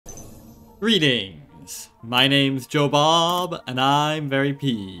Greetings! My name's Joe Bob, and I'm very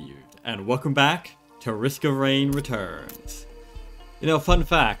peeved. And welcome back to Risk of Rain Returns. You know, fun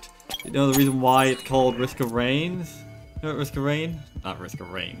fact. You know the reason why it's called Risk of Rains? You know what Risk of Rain? Not Risk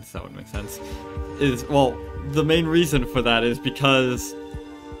of Rains, that would make sense. Is, well, the main reason for that is because,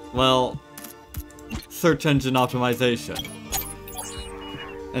 well, search engine optimization.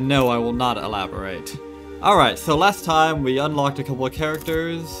 And no, I will not elaborate. Alright, so last time we unlocked a couple of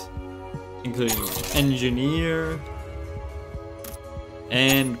characters, including Engineer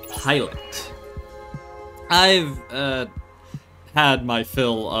and Pilot. I've had my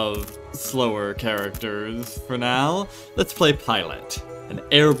fill of slower characters for now. Let's play Pilot, an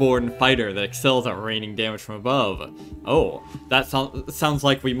airborne fighter that excels at raining damage from above. Oh, that sounds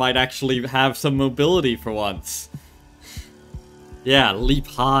like we might actually have some mobility for once. Yeah, leap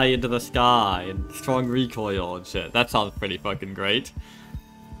high into the sky and strong recoil and shit. That sounds pretty fucking great.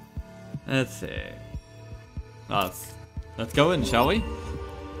 Let's see. Let's go in, shall we?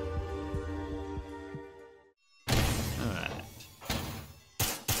 Alright.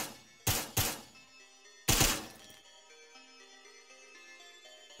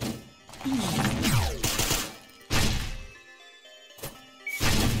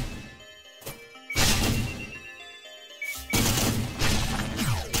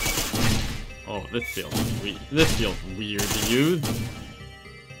 Oh, this feels weird to use.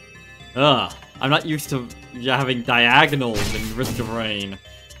 Ugh, I'm not used to having diagonals in Risk of Rain.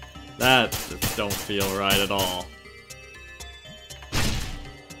 That just don't feel right at all.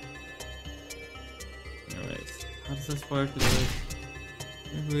 Anyways, how does this work?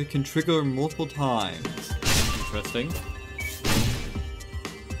 It can trigger multiple times. Interesting.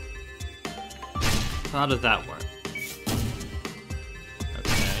 So how does that work?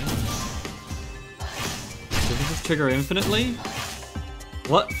 Okay. Does it just trigger infinitely?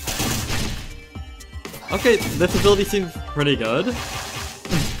 What? Okay, this ability seems pretty good.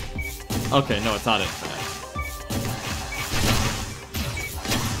 Okay, no, it's not infinite.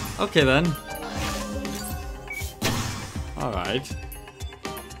 Okay then. Alright.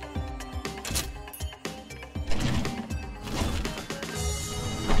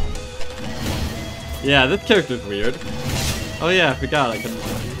 Yeah, this character's weird. Oh yeah, I forgot I can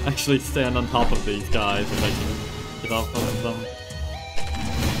actually stand on top of these guys and I can get off of them.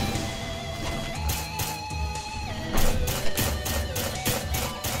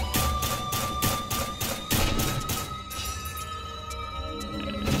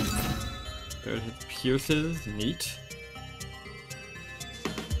 Pierces, neat.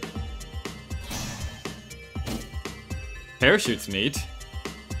 Parachute's neat.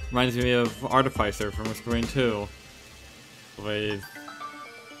 Reminds me of Artificer from Risk of Rain 2. Wait.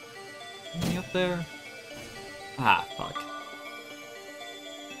 Anything up there? Ah, fuck.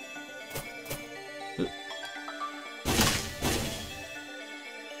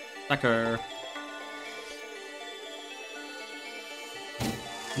 Sucker.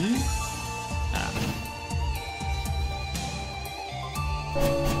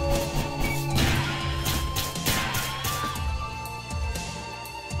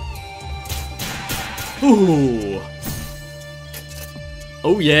 Ooh!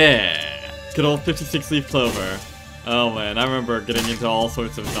 Oh yeah! Good old 56 leaf clover. Oh man, I remember getting into all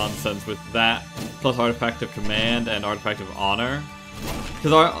sorts of nonsense with that, plus Artifact of Command and Artifact of Honor.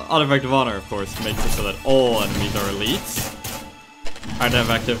 Because our Artifact of Honor, of course, makes it so that all enemies are elites.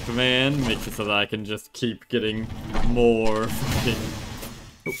 Artifact of Command makes it so that I can just keep getting more fucking...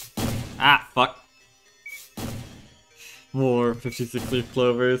 Ah, fuck. More 56 leaf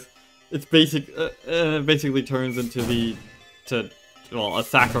clovers. It's it basically turns into well, a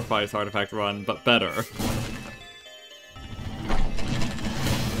sacrifice artifact run, but better.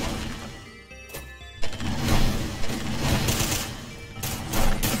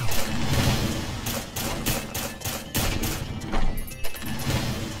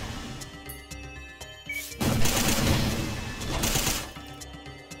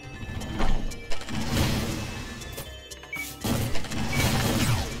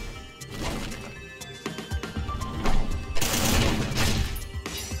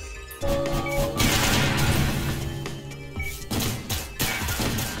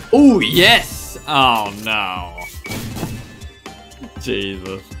 Oh, yes! Oh, no.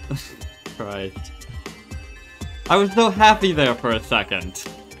 Jesus. Christ. I was so happy there for a second.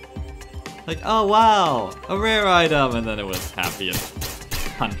 Like, oh, wow, a rare item, and then it was happiest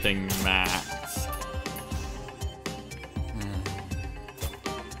hunting max.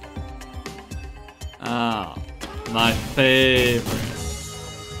 Oh, my favorite.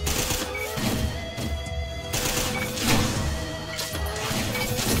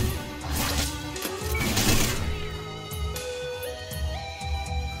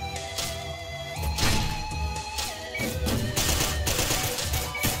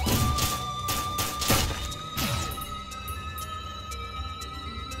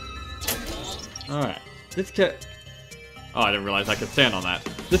 Alright. Oh, I didn't realize I could stand on that.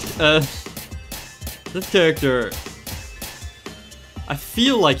 This character... I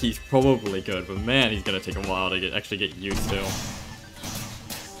feel like he's probably good, but man, he's gonna take a while to actually get used to.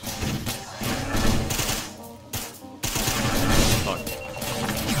 Fuck.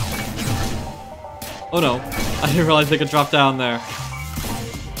 Oh no, I didn't realize they could drop down there.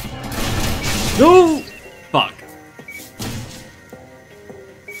 No! Fuck.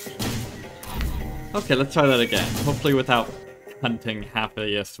 Okay, let's try that again. Hopefully without hunting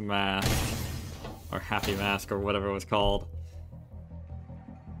Happiest Mask. Or Happy Mask, or whatever it was called.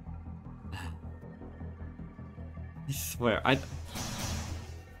 I swear, I've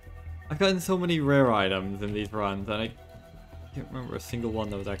gotten so many rare items in these runs, and I can't remember a single one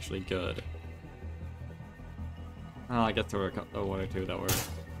that was actually good. Oh, I guess there were one or two that were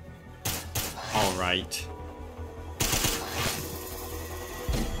alright.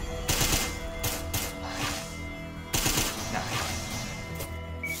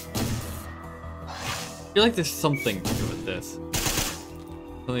 I feel like there's something to do with this.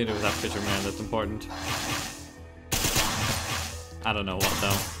 Something to do with that fisherman that's important. I don't know what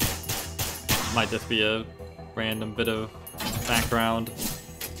though. Might just be a random bit of background.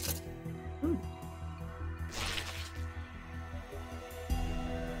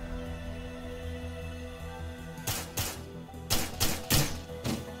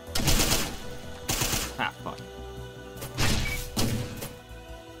 Ah, fuck.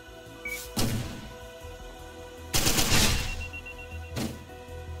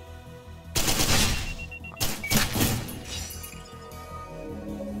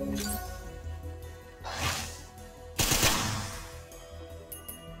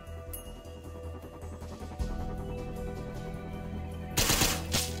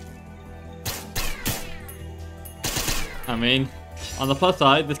 I mean, on the plus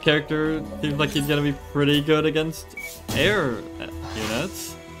side, this character seems like he's gonna be pretty good against air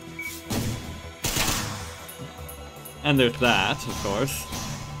units. And there's that, of course.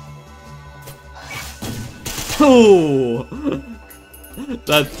 Oh!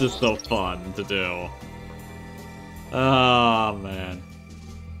 That's just so fun to do. Oh, man.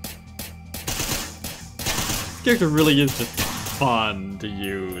 This character really is just fun to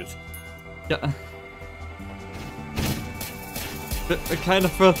use. Yeah. Kind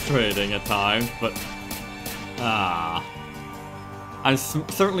of frustrating at times, but I'm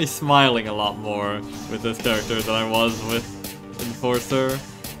certainly smiling a lot more with this character than I was with Enforcer,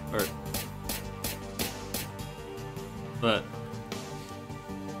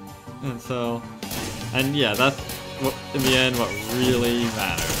 and yeah, that's what, in the end, what really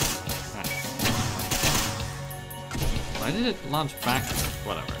matters. Why did it launch backwards?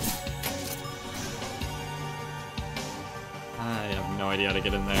 Whatever. I have no idea how to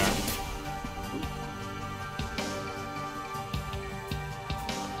get in there.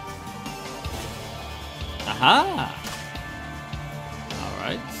 Aha!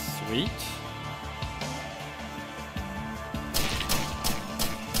 Alright, sweet.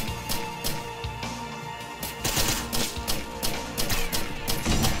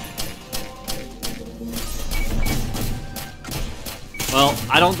 Well,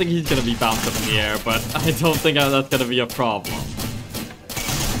 I don't think he's gonna be bounced up in the air, but I don't think that's gonna be a problem.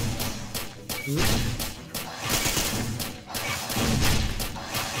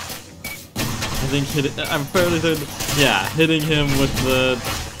 I think I'm fairly certain, yeah, hitting him with the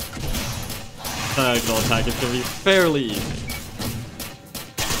diagonal attack is gonna be fairly easy.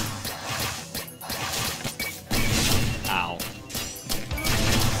 Ow.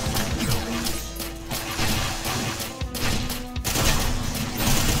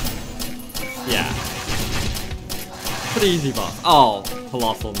 Yeah. Pretty easy boss. Oh,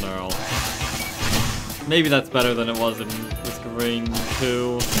 Colossal Knurl. Maybe that's better than it was in Risk of Rain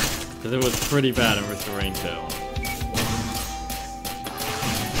 2, because it was pretty bad in Risk of Rain 2.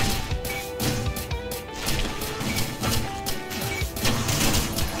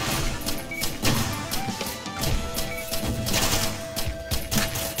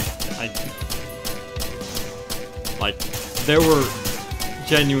 Like, there were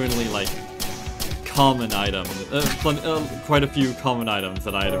genuinely, like, common items, quite a few common items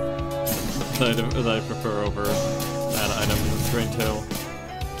that I prefer over that item in Risk of Rain 2.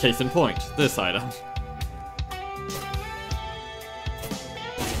 Case in point, this item.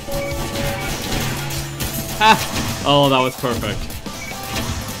 Ah! Oh, that was perfect.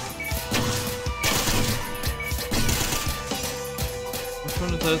 Which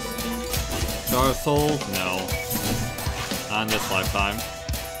one is this? Jar of Souls? No. Not in this lifetime.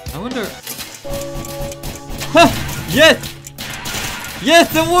 I wonder... Ha! Yes!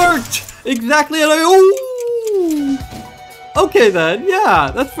 Yes, it worked! Exactly, and ooh! Okay then,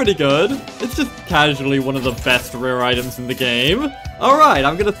 yeah, that's pretty good. It's just casually one of the best rare items in the game. Alright,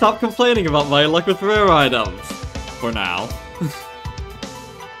 I'm gonna stop complaining about my luck with rare items. For now.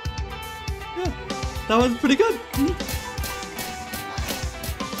 Yeah, that one's pretty good.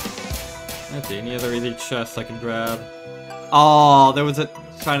 Let's see, any other easy chests I can grab? Oh, there was a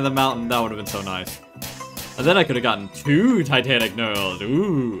Shrine of the Mountain. That would have been so nice. And then I could have gotten 2 Titanic Knurls.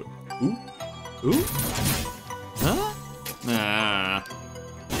 Ooh. Ooh. Ooh. Huh? Nah.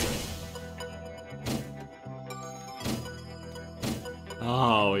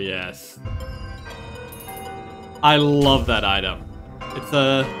 Oh, yes. I love that item.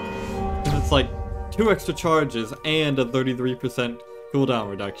 It's like 2 extra charges and a 33% cooldown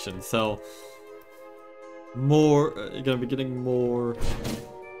reduction, so you're gonna be getting more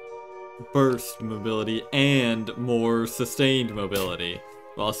burst mobility and more sustained mobility.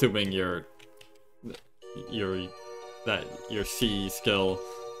 Well, assuming your C skill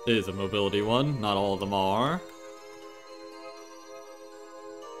is a mobility one. Not all of them are.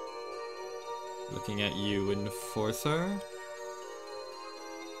 Looking at you, Enforcer.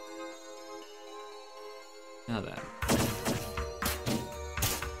 Now then.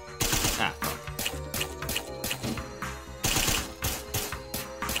 Ah, fuck.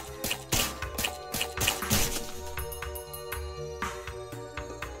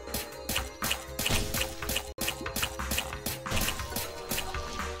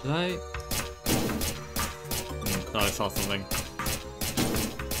 Did I? Thought I saw something.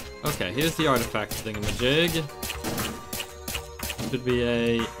 Okay, here's the artifact thingamajig. Should be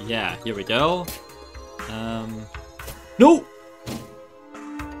a... yeah, here we go. No!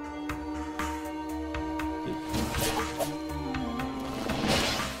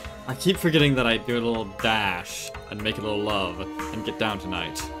 I keep forgetting that I do a little dash and make a little love and get down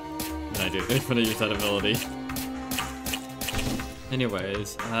tonight. And I do. I'm gonna use that ability.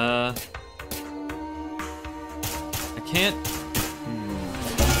 Anyways, I can't...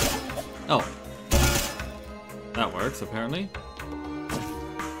 Oh. That works, apparently.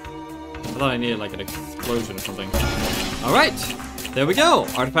 I thought I needed, like, an explosion or something. Alright! There we go!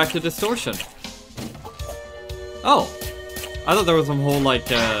 Artifacted Distortion. Oh! I thought there was some whole, like,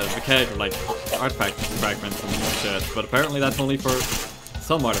 mechanic of, like, artifact fragments and shit, but apparently that's only for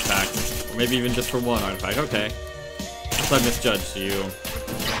some artifacts. Or maybe even just for one artifact. Okay. Guess I misjudged you.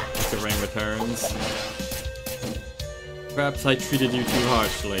 The Rain returns. Perhaps I treated you too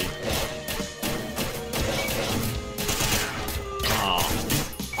harshly.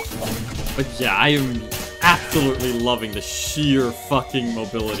 But yeah, I am absolutely loving the sheer fucking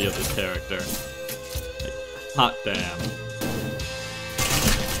mobility of this character. Like, hot damn.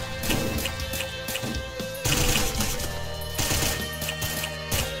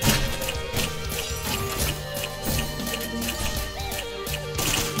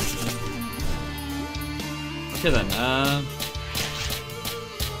 Okay then,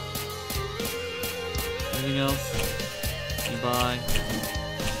 anything else? Goodbye.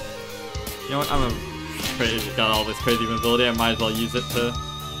 You know what, got all this crazy mobility, I might as well use it to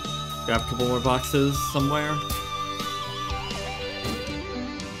grab a couple more boxes somewhere.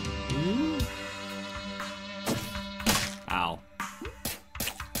 Ow.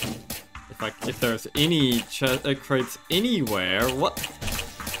 If there's any crates anywhere, what?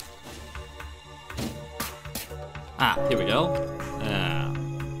 Ah, here we go.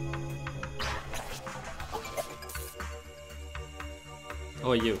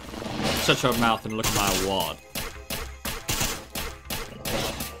 Oh, you. Shut your mouth and look at my wad.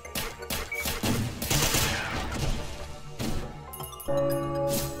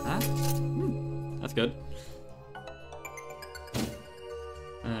 Huh? That's good.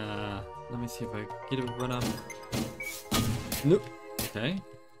 Let me see if I get a run up. Nope. Okay.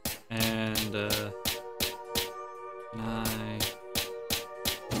 And,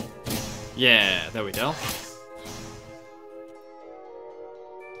 yeah, there we go.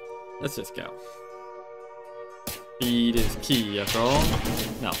 Let's just go. Speed is key, after all.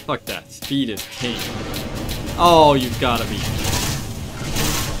 No, fuck that. Speed is king. Oh, you've gotta be.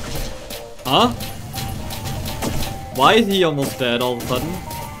 Huh? Why is he almost dead all of a sudden?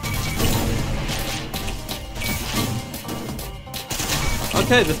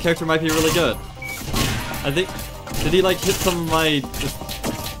 Okay, this character might be really good. I think... Did he, like, hit some of my...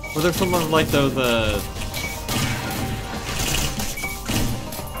 Were there some of, like, those,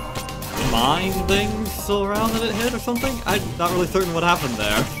 mine things still around that it hit or something? I'm not really certain what happened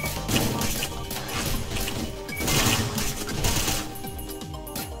there.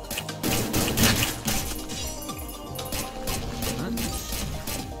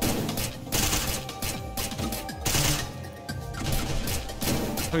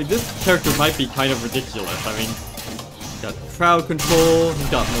 I mean, this character might be kind of ridiculous. I mean, he's got crowd control, he's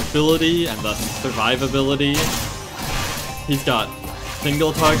got mobility, and thus survivability. He's got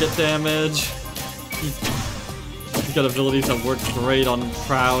single target damage. He's got abilities that work great on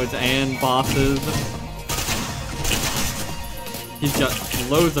crowds and bosses. He's got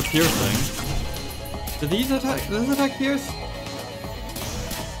loads of piercing. Do these attack? Does this attack pierce?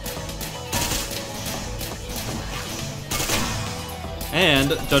 And,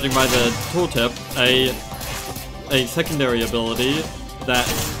 judging by the tooltip, a secondary ability that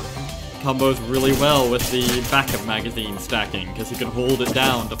combos really well with the backup magazine stacking, because you can hold it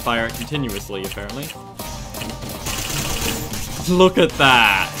down to fire it continuously, apparently. Look at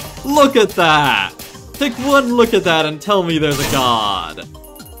that! Look at that! Take one look at that and tell me there's a god!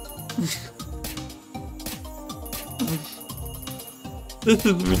 This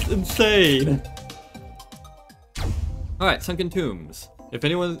is insane! Alright, Sunken Tombs. If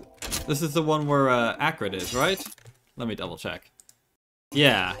anyone... This is the one where Acrid is, right? Let me double check.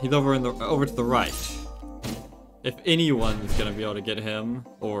 Yeah, he's over to the right. If anyone's gonna be able to get him,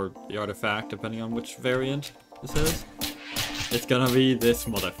 or the artifact, depending on which variant this is, it's gonna be this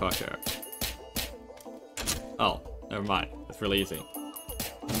motherfucker. Oh, never mind. It's really easy.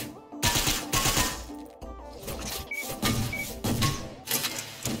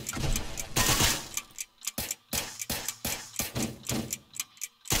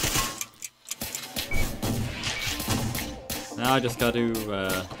 Now I just gotta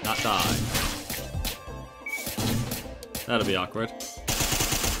not die. That'll be awkward.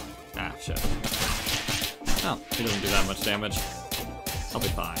 Ah, shit. Oh, he doesn't do that much damage. I'll be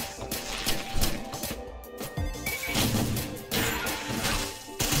fine.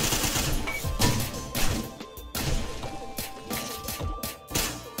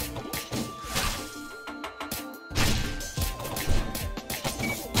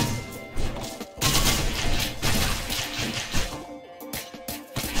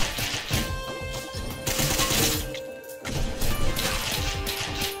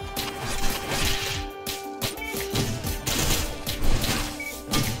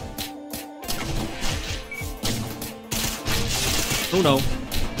 Oh no.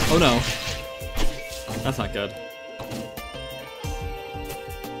 Oh no. That's not good.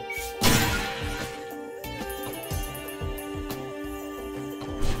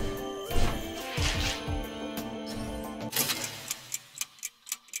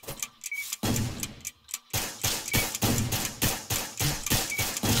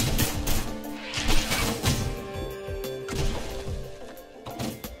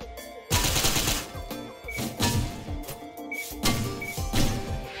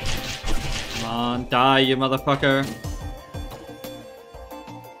 Come on, die, you motherfucker.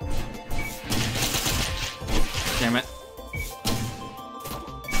 Damn it.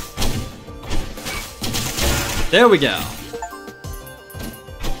 There we go.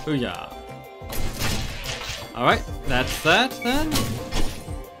 Booyah. Alright, that's that then.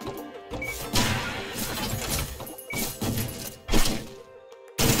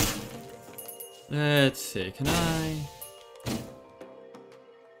 Let's see, can I...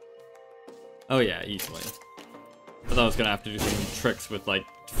 Oh yeah, easily. I thought I was gonna have to do some tricks with, like,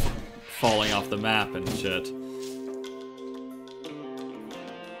 falling off the map and shit.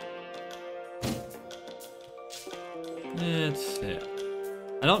 Let's see.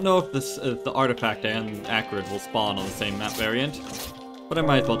 I don't know if this, if the artifact and Acrid will spawn on the same map variant, but I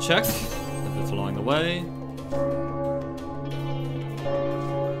might as well check if it's along the way.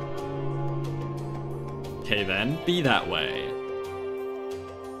 Okay then, be that way.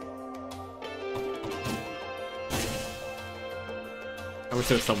 I wish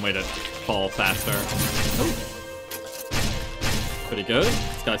there was some way to fall faster. Oh. Pretty good.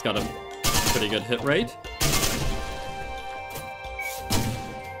 This guy's got a pretty good hit rate.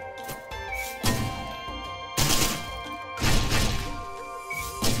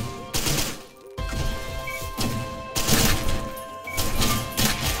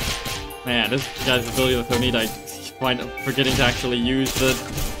 Man, this guy's ability with Onita, I find forgetting to actually use the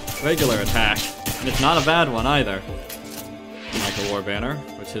regular attack. And it's not a bad one either. Like a War Banner,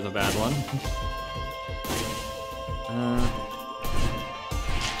 which is a bad one.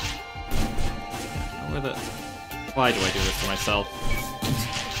 Where the... Why do I do this to myself?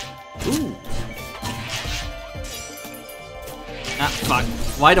 Ooh! Ah, fuck.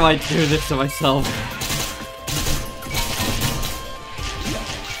 Why do I do this to myself?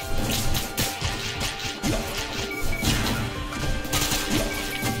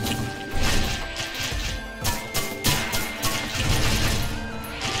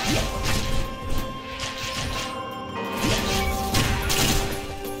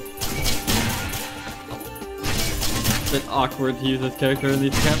 bit awkward to use this character in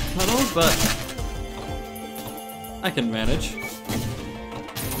these camp tunnels, but I can manage.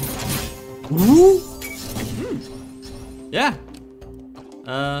 Woo! Yeah.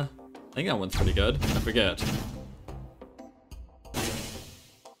 I think that one's pretty good. I forget.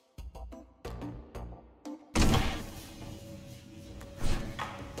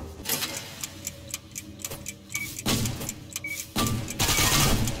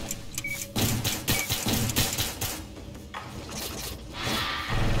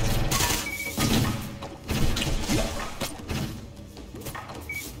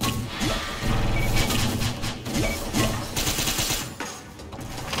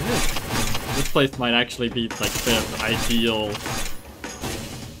 This place might actually be like the ideal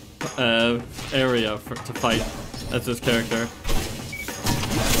area to fight as this character.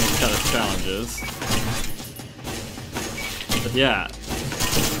 It's got its challenges. But yeah,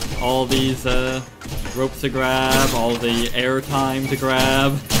 all these ropes to grab, all the air time to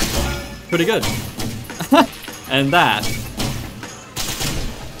grab, pretty good. And that.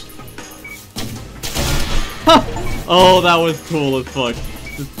 Oh, that was cool as fuck.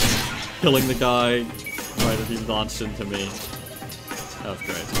 Killing the guy right as he launched into me. That was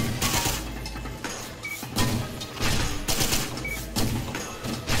great.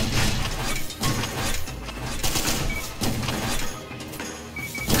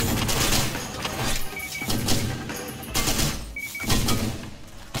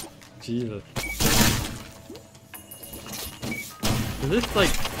 Jesus. Is this like...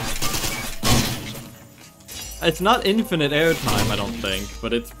 It's not infinite airtime, I don't think,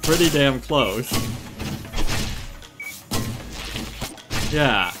 but it's pretty damn close.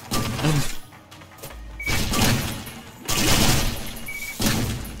 Yeah.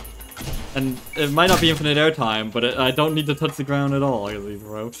 And it might not be infinite airtime, but I don't need to touch the ground at all with these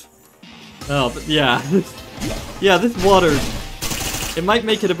ropes. Oh, but yeah. Yeah, this water... It might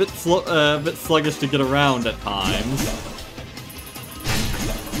make it a bit sluggish to get around at times.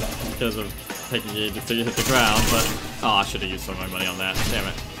 Because of taking ages to hit the ground, but... Oh, I should have used some of my money on that. Damn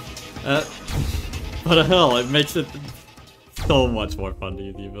it. But hell, it makes it so much more fun to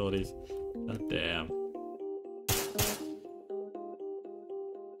use the abilities. Oh, damn.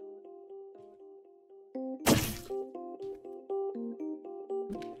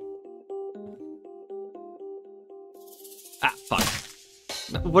 Ah, fuck.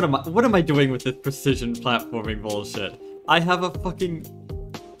 What am I doing with this precision platforming bullshit? I have a fucking...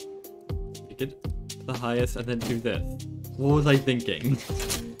 Get the highest and then do this. What was I thinking?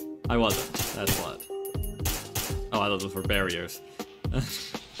 I wasn't. That's what. Oh, I thought those were barriers. Like,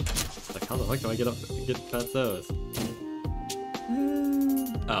 how the fuck do I get past those?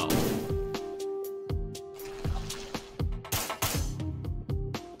 Oh.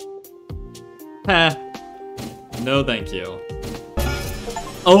 Heh. No, thank you.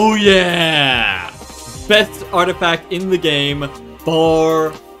 Oh yeah! Best artifact in the game,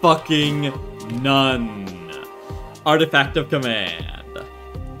 bar fucking none. Artifact of Command.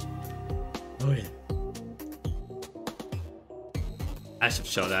 Oh yeah. I should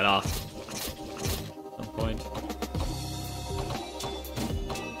show that off at some point.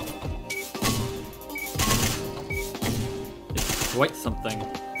 It's quite something.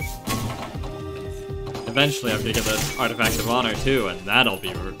 Eventually I'm gonna get the Artifact of Honor too, and that'll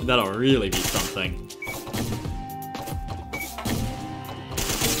really be something.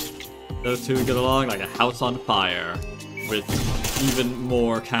 Those two get along like a house on fire, with even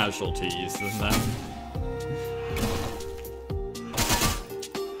more casualties than that.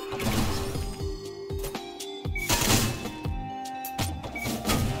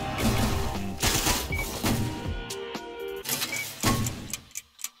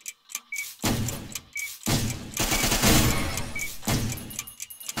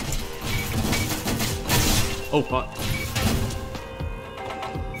 Oh fuck.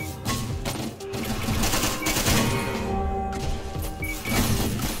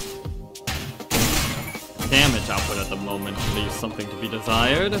 Damage output at the moment leaves something to be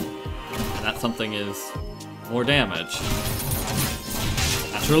desired, and that something is more damage.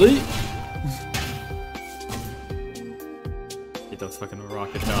 Naturally! Get those fucking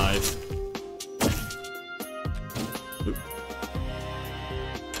rocket guys. Oop.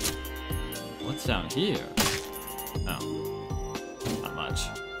 What's down here? Oh. Not much.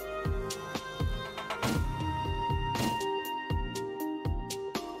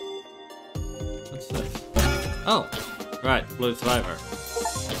 What's this? Oh! Right, Blue Survivor.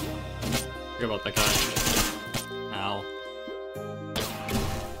 Forget about that guy. Ow.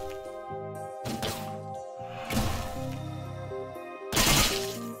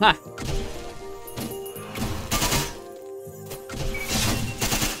 Ha!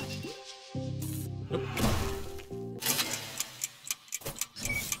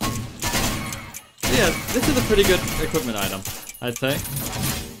 this is a pretty good equipment item, I'd say.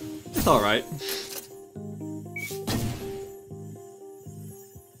 It's alright.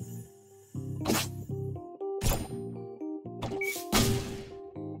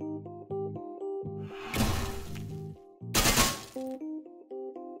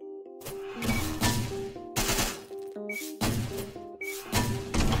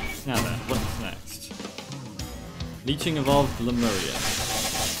 Now then, what's next? Leeching evolved Lemuria.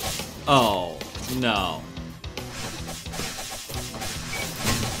 Oh, no.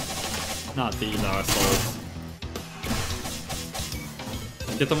 Not these arseholes.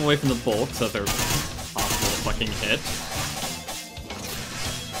 Get them away from the bulk so they're possible to fucking hit.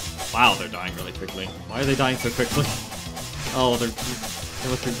 Wow, they're dying really quickly. Why are they dying so quickly? Oh, they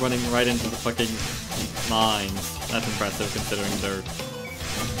must be running right into the fucking mines. That's impressive considering they're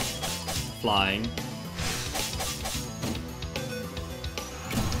flying.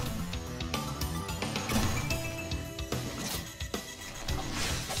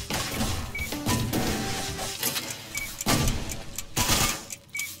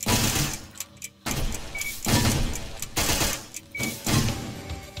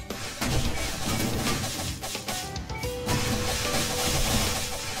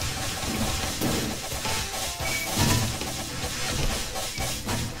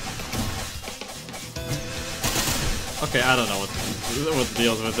 Okay, I don't know what the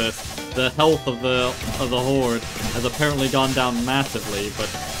deal is with this. The health of the horde has apparently gone down massively, but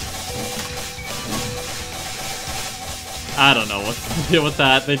I don't know what's the deal with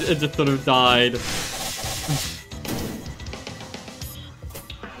that. It just sort of died.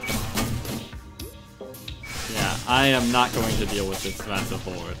 Yeah, I am not going to deal with this massive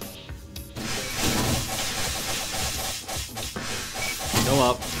horde. Go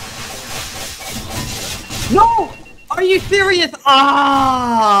up. No! Are you serious?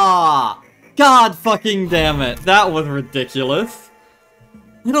 Ah! God fucking damn it. That was ridiculous.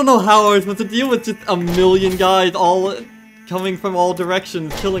 I don't know how I was supposed to deal with just a million guys all coming from all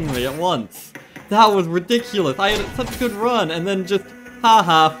directions killing me at once. That was ridiculous. I had such a good run and then just,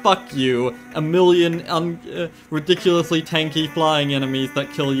 haha, fuck you. A million ridiculously tanky flying enemies that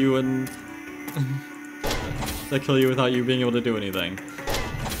kill you and... that kill you without you being able to do anything.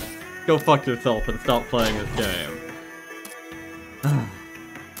 Go fuck yourself and stop playing this game.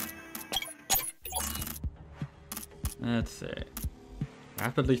 Let's see.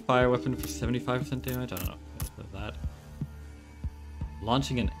 Rapidly fire weapon for 75% damage? I don't know if that.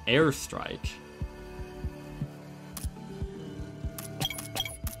 Launching an airstrike.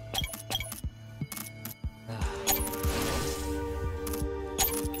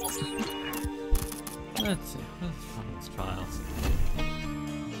 Let's see. Let's run these trials.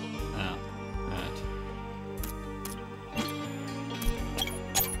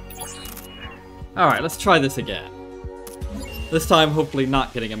 Alright, let's try this again. This time, hopefully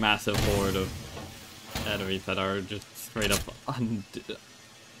not getting a massive horde of enemies that are just straight up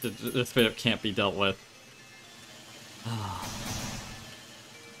straight up can't be dealt with.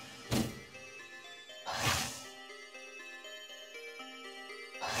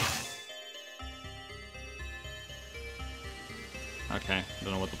 Okay,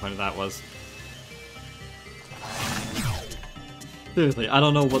 don't know what the point of that was. Seriously, I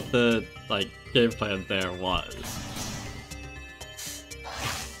don't know what the, like, game plan there was.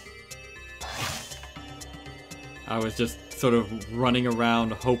 I was just sort of running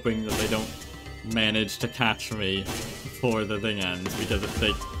around hoping that they don't manage to catch me before the thing ends,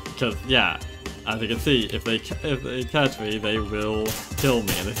 because yeah, as you can see, if they catch me, they will kill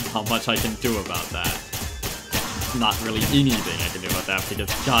me, and this is how much I can do about that. Not really anything I can do about that, because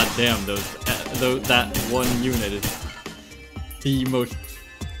goddamn, that one unit is the most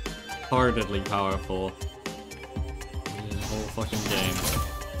retardedly powerful in the whole fucking game.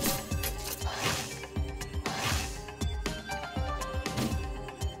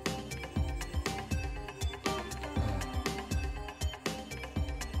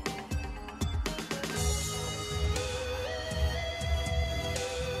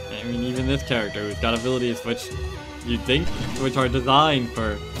 I mean, even this character who's got abilities which are designed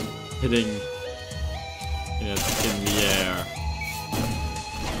for hitting, you know, in the air.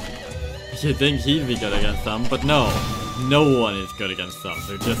 You'd think he'd be good against them, but no. No one is good against them.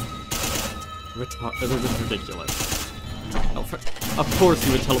 They're just ridiculous. Oh, of course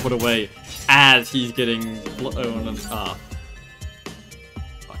he would teleport away as he's getting blown up.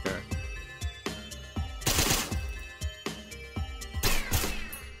 Fucker.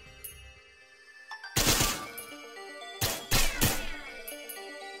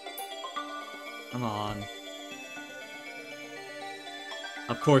 Come on.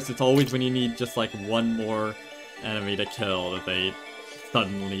 Of course, it's always when you need just like one more enemy to kill that they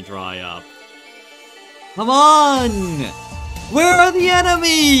suddenly dry up. Come on! Where are the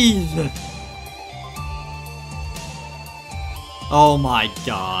enemies? Oh my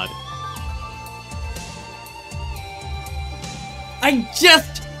god. I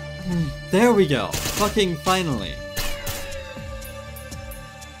just... There we go. Fucking finally.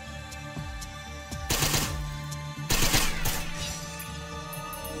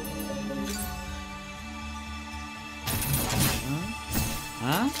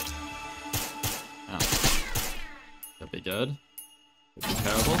 Huh? Oh. That'd be good. Would be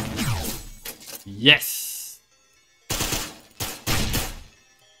terrible. Yes!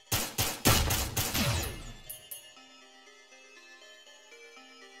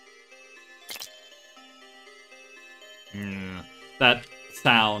 That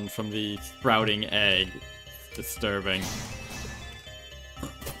sound from the sprouting egg is disturbing.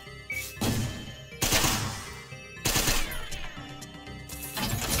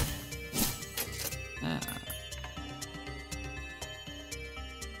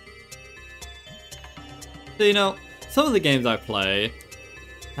 So, you know, some of the games I play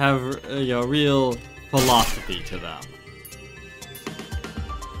have, you know, real philosophy to them.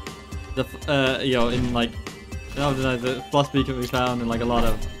 The, you know, in like, the philosophy can be found in like a lot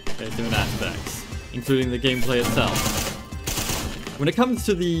of different aspects, including the gameplay itself. When it comes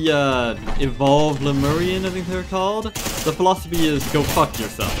to the evolved Lemurian, I think they're called, the philosophy is go fuck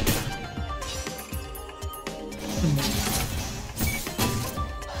yourself.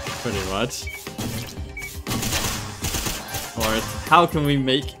 Pretty much. Or it's how can we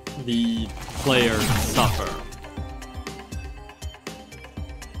make the player suffer?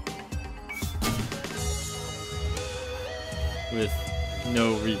 With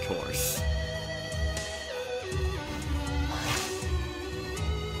no recourse.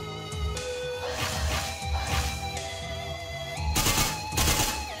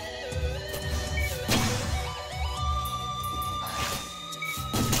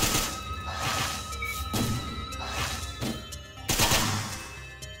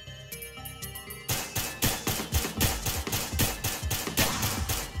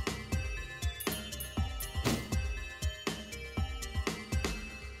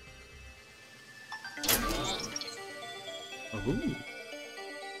 Ooh.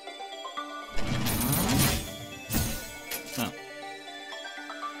 Oh.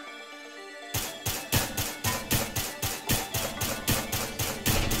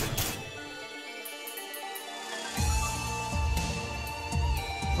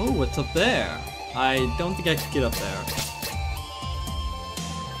 Oh, what's up there? I don't think I could get up there.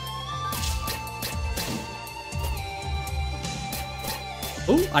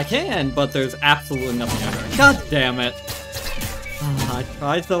 Oh, I can, but there's absolutely nothing under. God damn it! I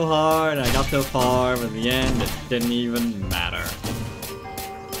tried so hard, I got so far, but in the end, it didn't even matter.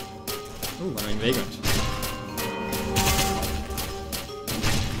 Ooh, I mean, vagrant.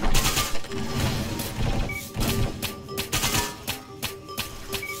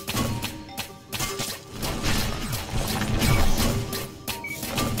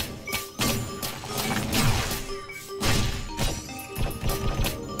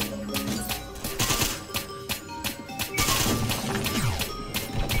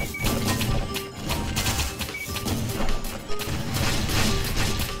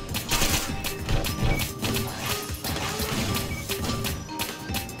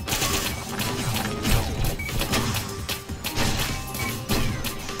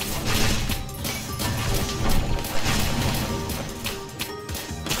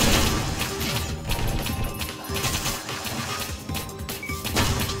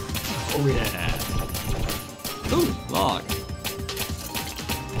 Oh yeah. Ooh, log.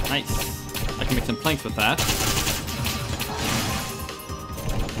 Nice. I can make some planks with that.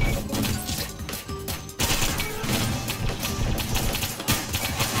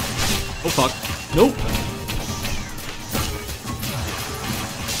 Oh fuck. Nope.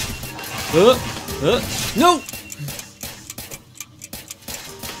 No!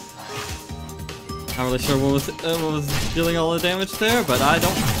 Not really sure what was dealing all the damage there, but I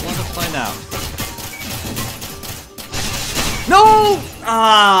don't want to find out. No!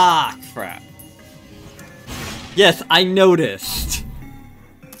 Ah, crap. Yes, I noticed.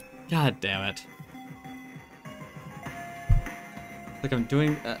 God damn it. Like I'm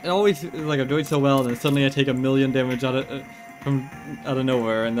doing, it always like I'm doing so well, and then suddenly I take 1,000,000 damage out of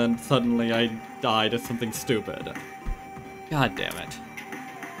nowhere, and then suddenly I die to something stupid. God damn it.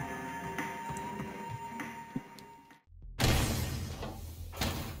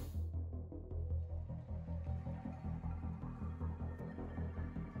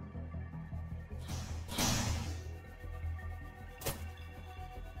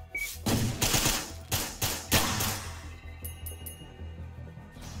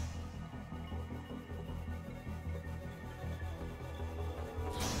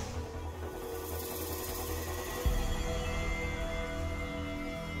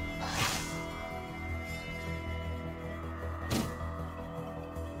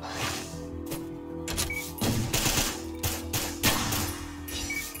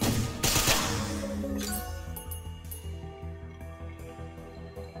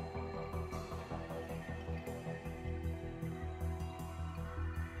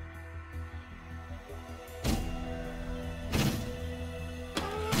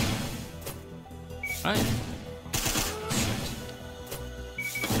 Alright.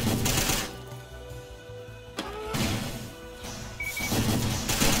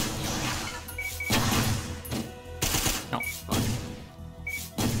 No, fuck.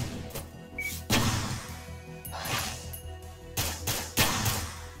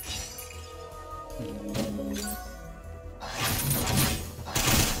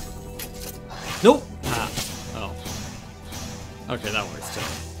 Nope! Ah. Oh. Okay, that works too.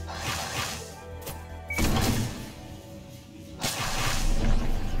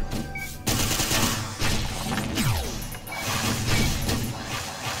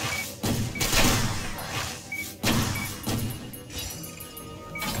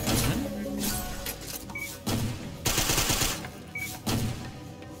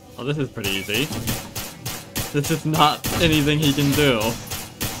 Oh, this is pretty easy. This is not anything he can do.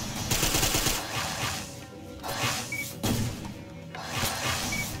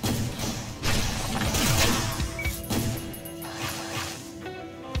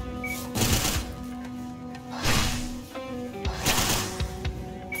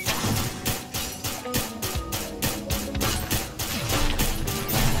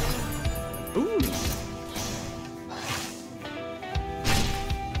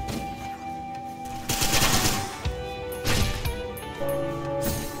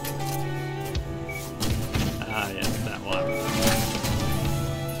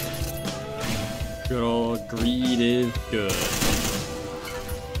 Good old greed is good.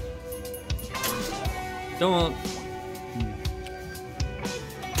 Don't.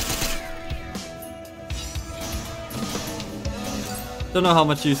 Don't know how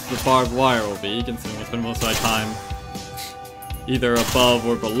much use the barbed wire will be, considering I spend most of my time either above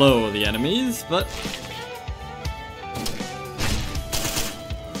or below the enemies, but.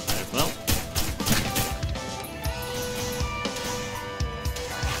 Might as well.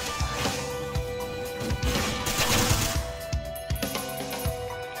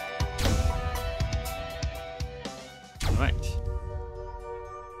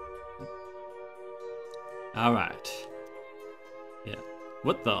 Alright. Yeah.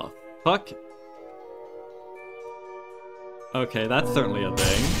 What the fuck? Okay, that's certainly a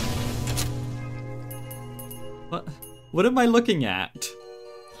thing. What? What am I looking at?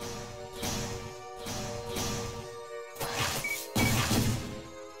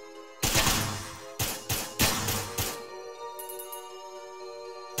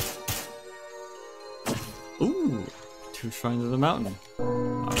 Ooh! 2 shrines of the mountain.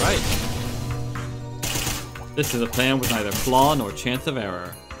 Alright. This is a plan with neither flaw nor chance of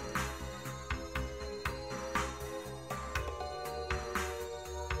error.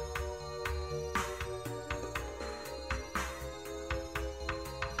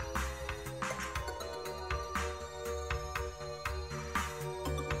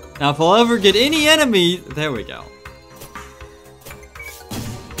 Now if I'll ever get any enemies, there we go.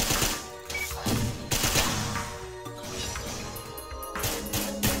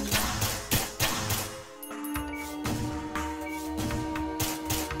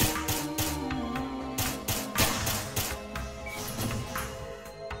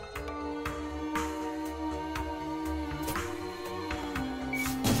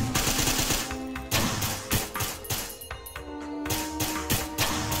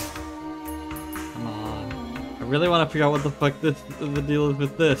 I really want to figure out what the fuck the deal is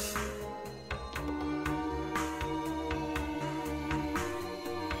with this.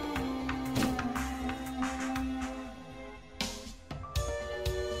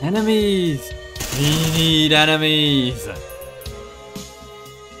 Enemies! We need enemies!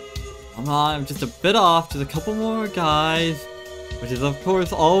 Come on, I'm just a bit off, just a couple more guys. Which is of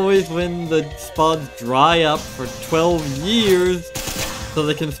course always when the spawns dry up for 12 years. So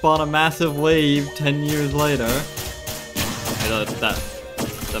they can spawn a massive wave 10 years later. I know that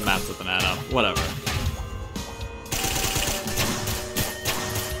the math doesn't add up. Whatever.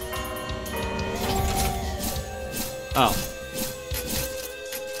 Oh.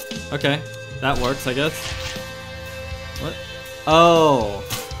 Okay. That works, I guess. What? Oh.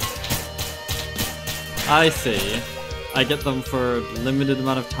 I see. I get them for a limited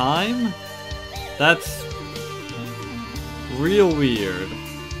amount of time? That's real weird,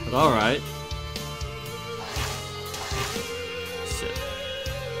 but alright. Shit.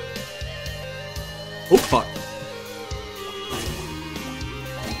 Oh fuck.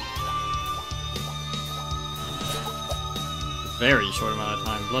 Very short amount of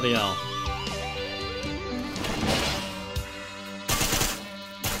time, bloody hell.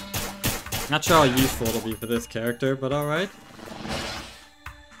 Not sure how useful it'll be for this character, but alright.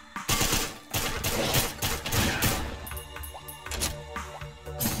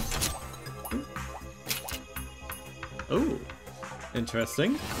 Oh,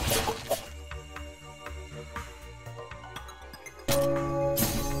 interesting.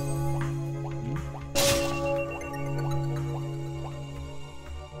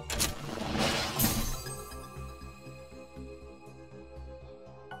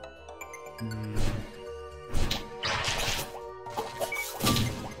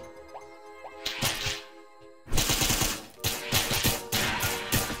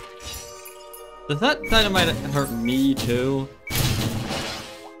 Does that dynamite hurt me too?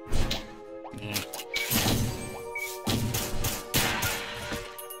 Yeah.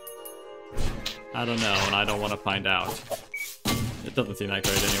 I don't know, and I don't want to find out. It doesn't seem that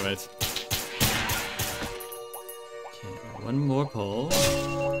great anyways. Okay, one more pull.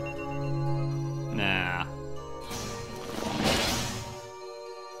 Nah.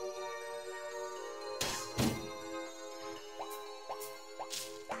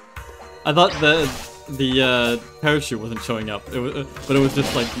 I thought the parachute wasn't showing up, but it was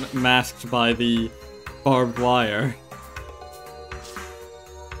just like masked by the barbed wire.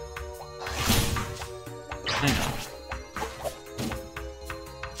 Hang on.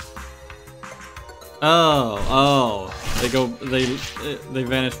 Oh, they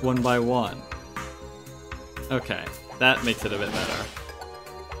vanish one by one. Okay, that makes it a bit better.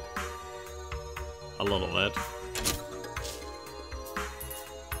 A little bit.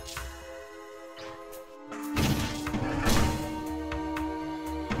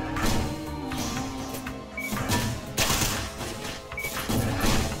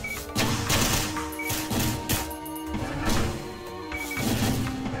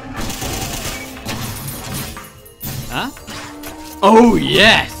 Huh? Oh,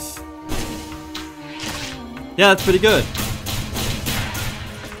 yes! Yeah, that's pretty good.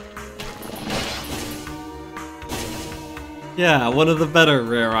 Yeah, one of the better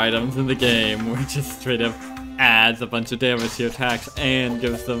rare items in the game, which just straight up adds a bunch of damage to your attacks and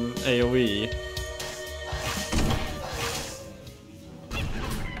gives them AoE.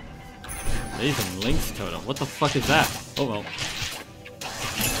 Amazing Lynx Totem. What the fuck is that? Oh well.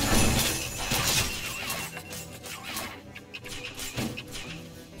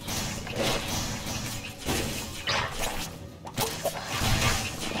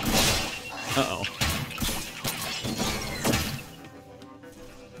 Uh-oh.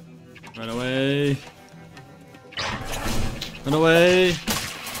 Run away. Run away.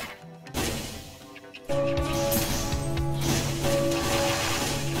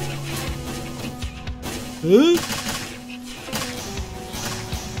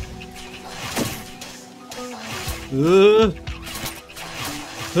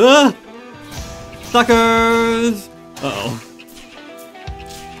 Suckers! Uh-oh.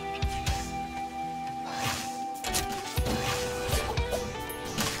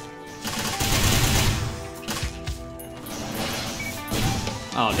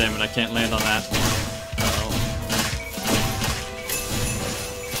 Oh, damn it, I can't land on that. Uh-oh.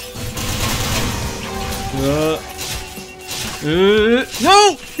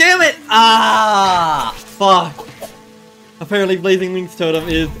 No! Damn it! Ah! Fuck. Apparently Blazing Link's totem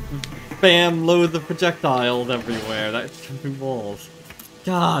is spam loads of projectiles everywhere. That's two balls.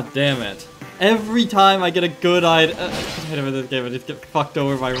 God damn it. Every time I get a good item in this game, I just get fucked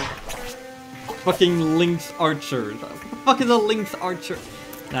over by fucking Lynx archers. What the fuck is a Lynx archer?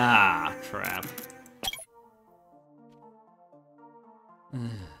 Ah, crap.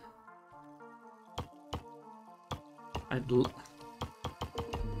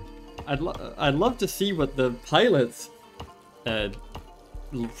 I'd love to see what the pilot's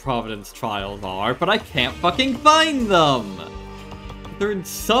Providence trials are, but I can't fucking find them! They're in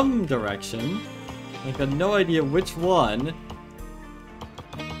some direction. I've got no idea which one.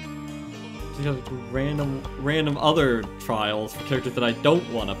 Just gotta do random other trials for characters that I don't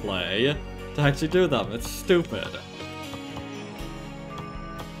want to play to actually do them. It's stupid.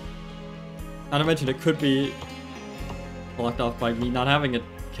 Not to mention, it could be blocked off by me not having a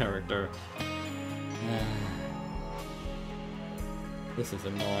character. This is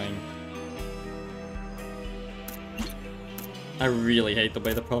annoying. I really hate the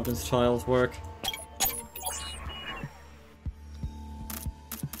way the Providence trials work.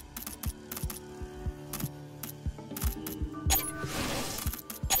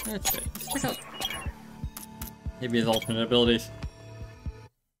 Let's see. Let's check out maybe his alternate abilities.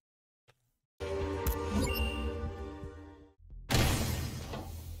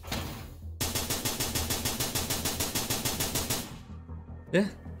 Yeah,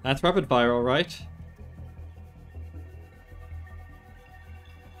 that's rapid fire, alright.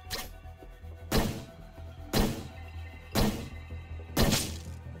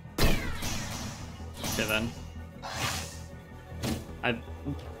 Okay then.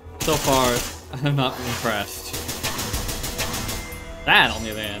 So far, I'm not impressed. That, on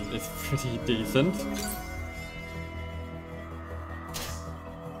the other hand, is pretty decent.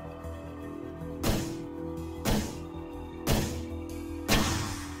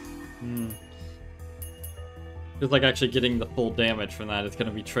 Feels like actually getting the full damage from that is going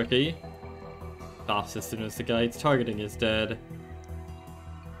to be tricky. Stops as soon as the guy it's targeting is dead.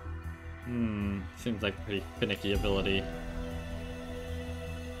 Seems like a pretty finicky ability.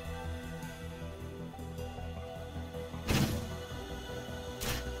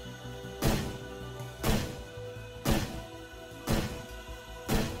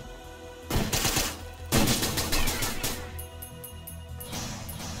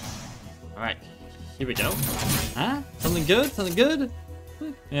 Alright, here we go. Huh? Something good? Something good?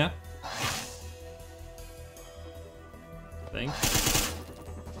 Yeah. I think.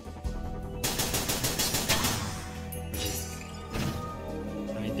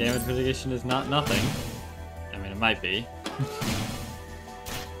 I mean, damage mitigation is not nothing. I mean, it might be.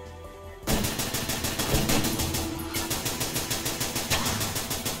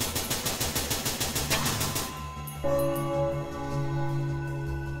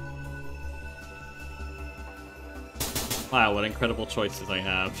 Wow, what incredible choices I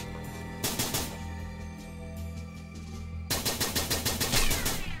have.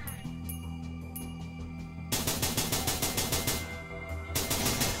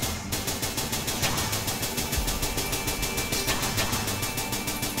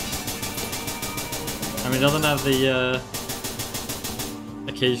 I mean, it doesn't have the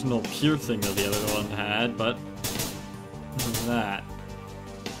occasional piercing that the other one had, but other than that,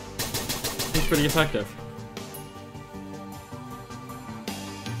 it's pretty effective.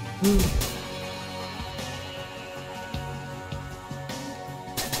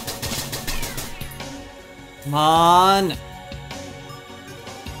 Come on!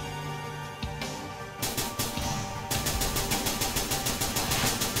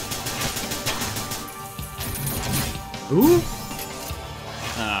 Ooh!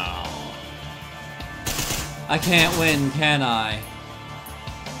 Oh. I can't win, can I?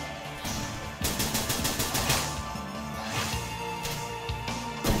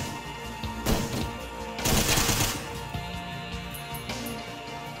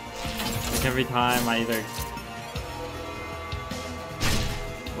 Every time I either...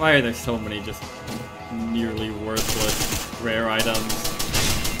 Why are there so many just nearly worthless rare items?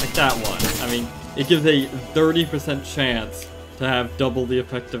 Like that one. I mean, it gives a 30% chance to have double the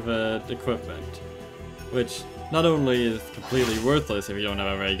effect of equipment. Which not only is completely worthless if you don't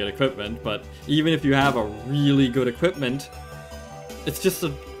have a very good equipment, but even if you have a really good equipment, it's just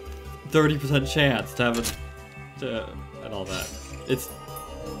a 30% chance to have it... and all that. It's...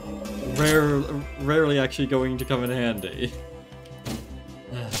 rarely actually going to come in handy.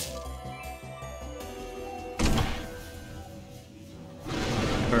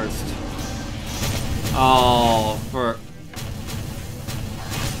 First. Oh, for...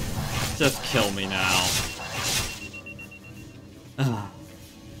 Just kill me now. Oh,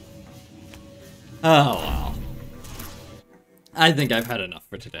 well. I think I've had enough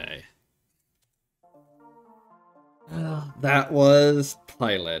for today. That was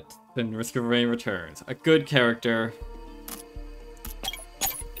Pilot in Risk of Rain Returns. A good character.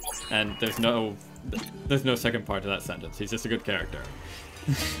 And there's no second part to that sentence. He's just a good character.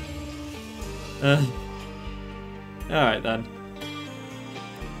 Alright then.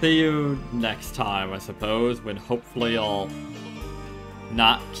 See you next time, I suppose, when hopefully I'll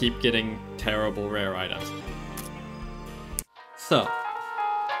not keep getting terrible rare items. So,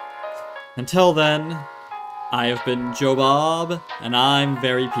 until then, I have been Joe Bob, and I'm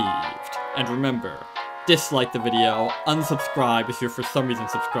very peeved. And remember, dislike the video, unsubscribe if you're for some reason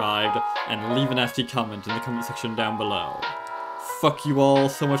subscribed, and leave a nasty comment in the comment section down below. Fuck you all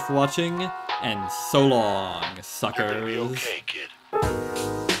so much for watching, and so long, suckers. Okay, kid.